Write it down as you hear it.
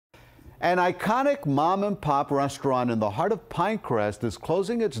An iconic mom-and-pop restaurant in the heart of Pinecrest is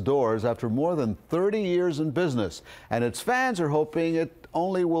closing its doors after more than 30 years in business, and its fans are hoping it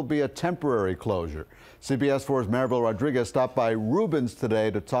only will be a temporary closure. CBS 4's Maribel Rodriguez stopped by Ruben's today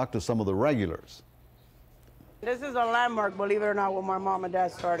to talk to some of the regulars. This is a landmark, believe it or not, when my mom and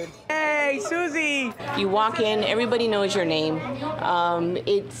dad started. Hey, Susie! You walk in, everybody knows your name.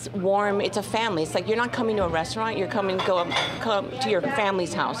 It's warm, it's a family. It's like you're not coming to a restaurant, you're come to your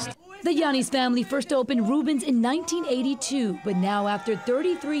family's house. The Yannis family first opened Ruben's in 1982, but now after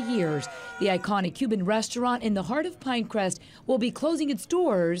 33 years, the iconic Cuban restaurant in the heart of Pinecrest will be closing its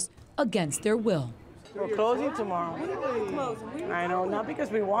doors against their will. We're closing tomorrow. I know, not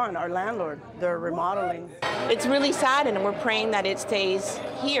because we want, our landlord, they're remodeling. It's really sad, and we're praying that it stays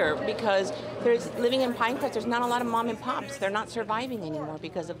here because living in Pinecrest, there's not a lot of mom and pops. They're not surviving anymore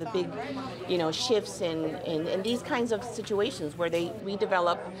because of the big, shifts in these kinds of situations where they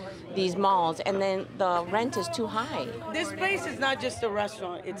redevelop these malls and then the rent is too high. This place is not just a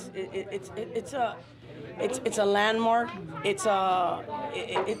restaurant. It's a landmark. It's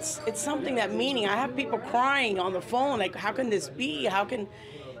something that meaning. I have people crying on the phone, like, how can this be? How can,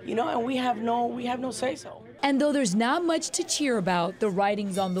 and we have no say so. And though there's not much to cheer about, the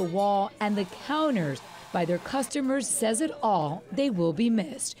writings on the wall and the counters by their customers says it all. They will be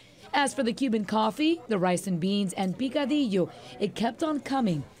missed. As for the Cuban coffee, the rice and beans, and picadillo, it kept on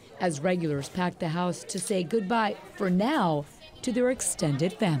coming as regulars packed the house to say goodbye, for now, to their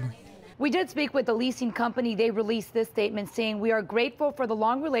extended family. We did speak with the leasing company. They released this statement saying, "We are grateful for the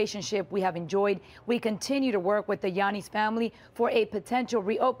long relationship we have enjoyed. We continue to work with the Yannis family for a potential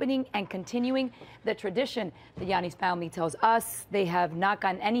reopening and continuing the tradition." The Yannis family tells us they have not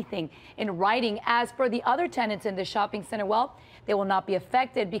gotten anything in writing. As for the other tenants in the shopping center, well, they will not be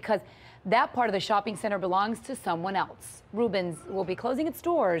affected because that part of the shopping center belongs to someone else. Ruben's will be closing its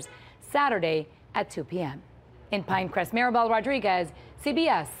doors Saturday at 2 p.m. In Pinecrest, Maribel Rodriguez,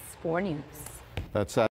 CBS 4 News. That's